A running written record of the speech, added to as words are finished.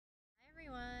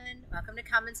Carmen. Welcome to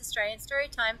Carmen's Australian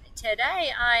Storytime.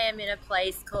 Today I am in a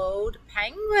place called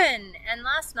Penguin, and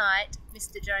last night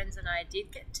Mr. Jones and I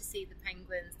did get to see the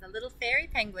penguins, the little fairy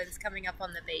penguins coming up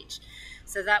on the beach,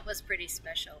 so that was pretty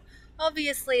special.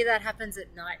 Obviously that happens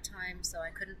at night time, so I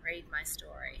couldn't read my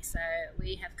story, so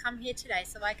we have come here today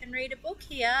so I can read a book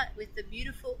here with the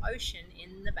beautiful ocean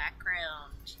in the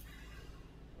background.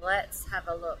 Let's have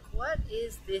a look. What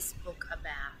is this book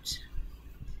about?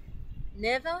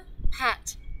 Never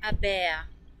Pat a Bear,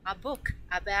 a book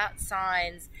about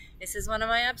signs. This is one of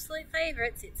my absolute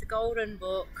favourites. It's a golden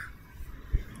book,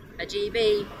 a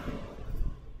GB.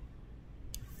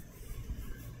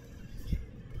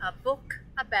 A book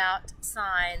about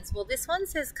signs. Well, this one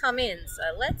says come in,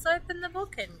 so let's open the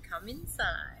book and come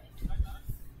inside.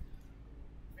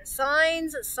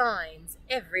 Signs, signs,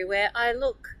 everywhere I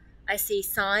look. I see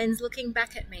signs looking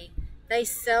back at me. They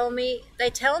tell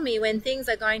me when things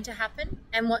are going to happen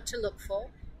and what to look for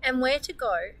and where to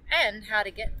go and how to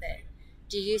get there.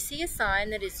 Do you see a sign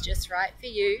that is just right for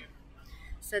you?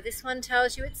 So this one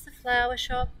tells you it's the flower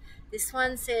shop. This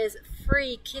one says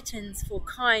free kittens for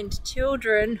kind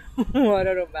children. I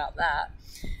don't know about that.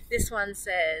 This one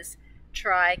says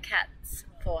try cats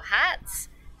for hats.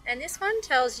 And this one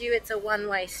tells you it's a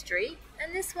one-way street.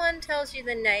 And this one tells you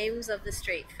the names of the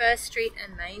street, First Street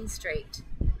and Main Street.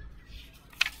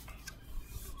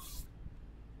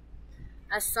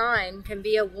 A sign can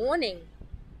be a warning.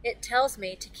 It tells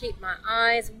me to keep my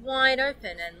eyes wide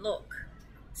open and look,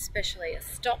 especially a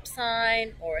stop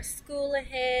sign or a school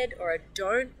ahead or a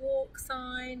don't walk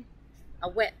sign. A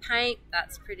wet paint,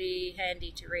 that's pretty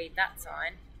handy to read that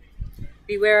sign.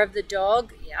 Beware of the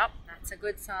dog, yep, that's a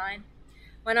good sign.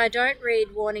 When I don't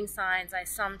read warning signs, I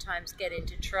sometimes get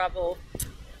into trouble.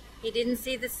 He didn't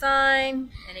see the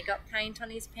sign and he got paint on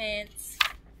his pants.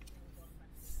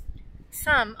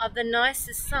 Some of the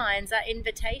nicest signs are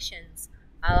invitations.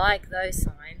 I like those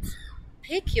signs.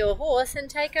 Pick your horse and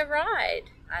take a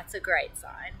ride. That's a great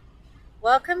sign.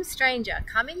 Welcome stranger,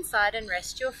 come inside and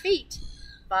rest your feet.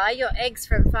 Buy your eggs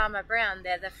from Farmer Brown,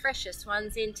 they're the freshest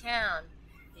ones in town.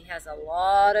 He has a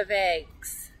lot of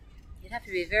eggs. You'd have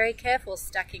to be very careful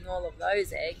stacking all of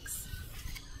those eggs.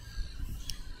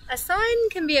 A sign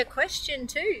can be a question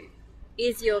too.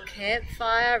 Is your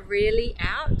campfire really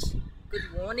out?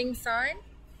 Good warning sign.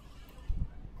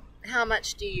 How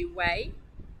much do you weigh?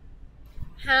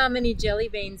 How many jelly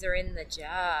beans are in the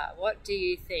jar? What do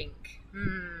you think?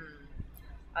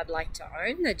 I'd like to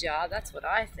own the jar, that's what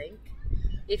I think.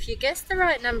 If you guess the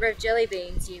right number of jelly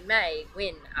beans, you may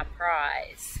win a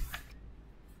prize.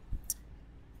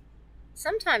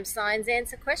 Sometimes signs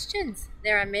answer questions.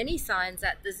 There are many signs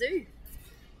at the zoo.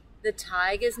 The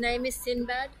tiger's name is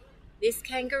Sinbad. This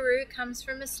kangaroo comes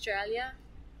from Australia.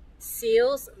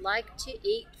 Seals like to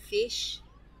eat fish.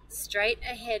 Straight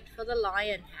ahead for the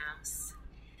lion house.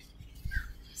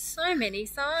 So many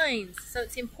signs. So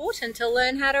it's important to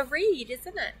learn how to read,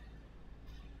 isn't it?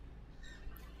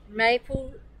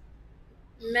 Maple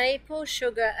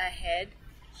sugar ahead.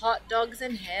 Hot dogs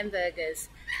and hamburgers.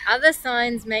 Other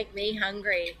signs make me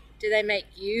hungry. Do they make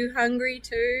you hungry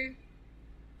too?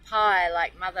 Pie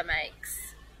like mother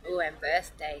makes. Ooh, and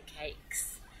birthday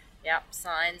cakes. Yep,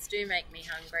 signs do make me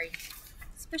hungry.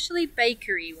 Especially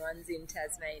bakery ones in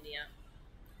Tasmania.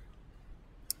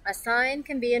 A sign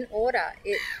can be an order.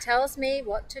 It tells me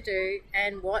what to do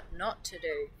and what not to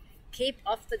do. Keep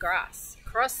off the grass.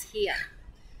 Cross here.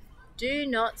 Do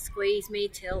not squeeze me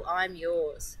till I'm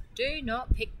yours. Do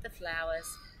not pick the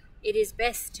flowers. It is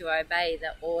best to obey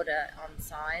the order on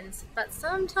signs, but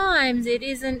sometimes it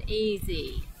isn't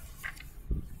easy.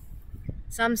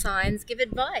 Some signs give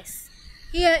advice.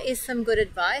 Here is some good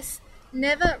advice.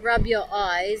 Never rub your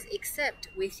eyes except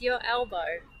with your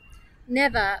elbow.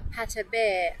 Never pat a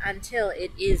bear until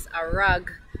it is a rug.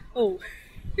 Oh.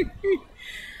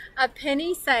 A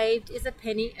penny saved is a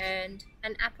penny earned.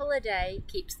 An apple a day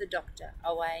keeps the doctor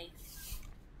away.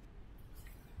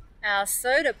 Our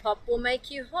soda pop will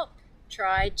make you hop.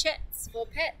 Try Chet's for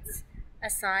pets. A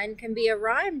sign can be a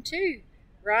rhyme too.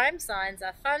 Rhyme signs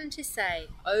are fun to say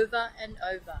over and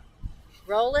over.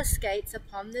 Roller skates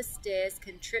upon the stairs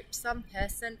can trip some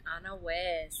person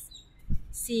unawares.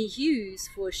 See hues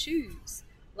for shoes.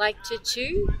 Like to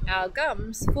chew? Our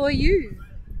gums for you.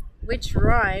 Which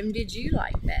rhyme did you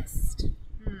like best?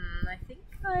 I think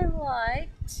I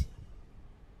liked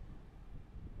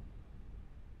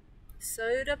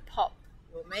soda pop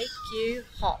will make you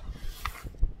hop.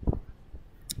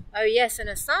 Oh yes, and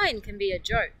a sign can be a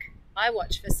joke. I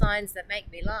watch for signs that make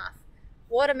me laugh.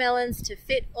 Watermelons to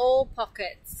fit all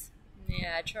pockets.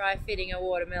 Yeah, try fitting a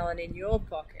watermelon in your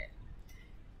pocket.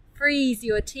 freeze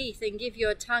your teeth and give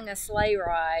your tongue a sleigh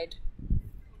ride.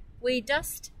 We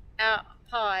dust our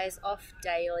pies off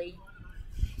daily.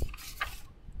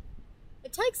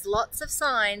 It takes lots of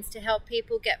signs to help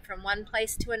people get from one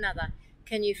place to another.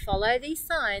 Can you follow these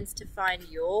signs to find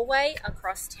your way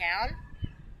across town?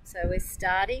 So we're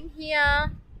starting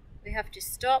here. We have to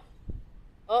stop.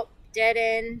 Oh, dead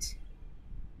end.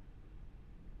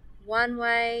 One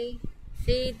way.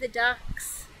 Feed the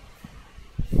ducks.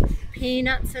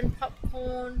 Peanuts and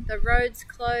popcorn. The road's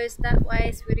closed that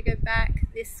way, so we're going to go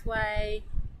back this way.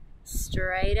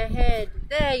 Straight ahead.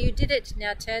 There, you did it.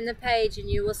 Now turn the page and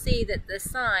you will see that the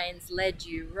signs led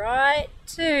you right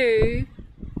to...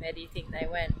 Where do you think they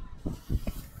went?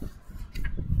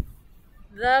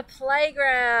 The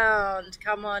playground.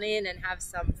 Come on in and have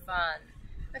some fun.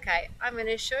 Okay, I'm going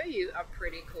to show you a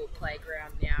pretty cool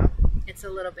playground now. It's a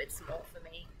little bit small for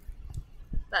me.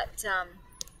 But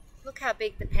look how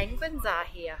big the penguins are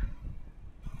here.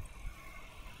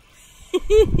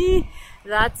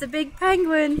 That's a big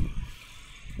penguin.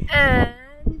 And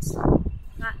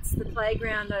that's the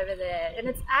playground over there. And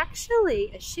it's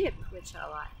actually a ship, which I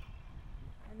like.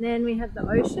 And then we have the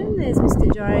ocean. There's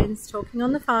Mr. Jones talking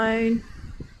on the phone.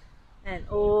 And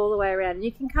all the way around. And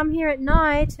you can come here at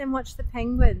night and watch the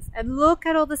penguins. And look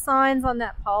at all the signs on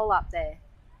that pole up there.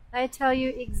 They tell you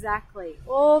exactly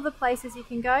all the places you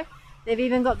can go. They've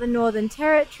even got the Northern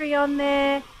Territory on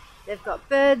there. They've got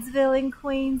Birdsville in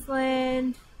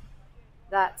Queensland.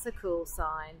 That's a cool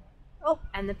sign. Oh,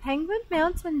 and the Penguin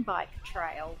Mountain Bike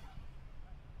Trail.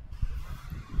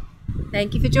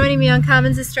 Thank you for joining me on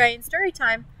Carmen's Australian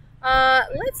Storytime.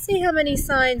 Let's see how many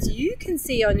signs you can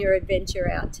see on your adventure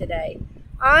out today.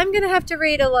 I'm going to have to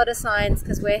read a lot of signs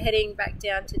because we're heading back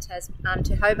down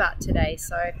to Hobart today.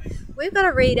 So we've got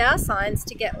to read our signs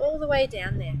to get all the way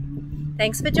down there.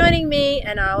 Thanks for joining me,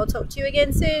 and I will talk to you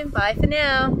again soon. Bye for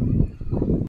now.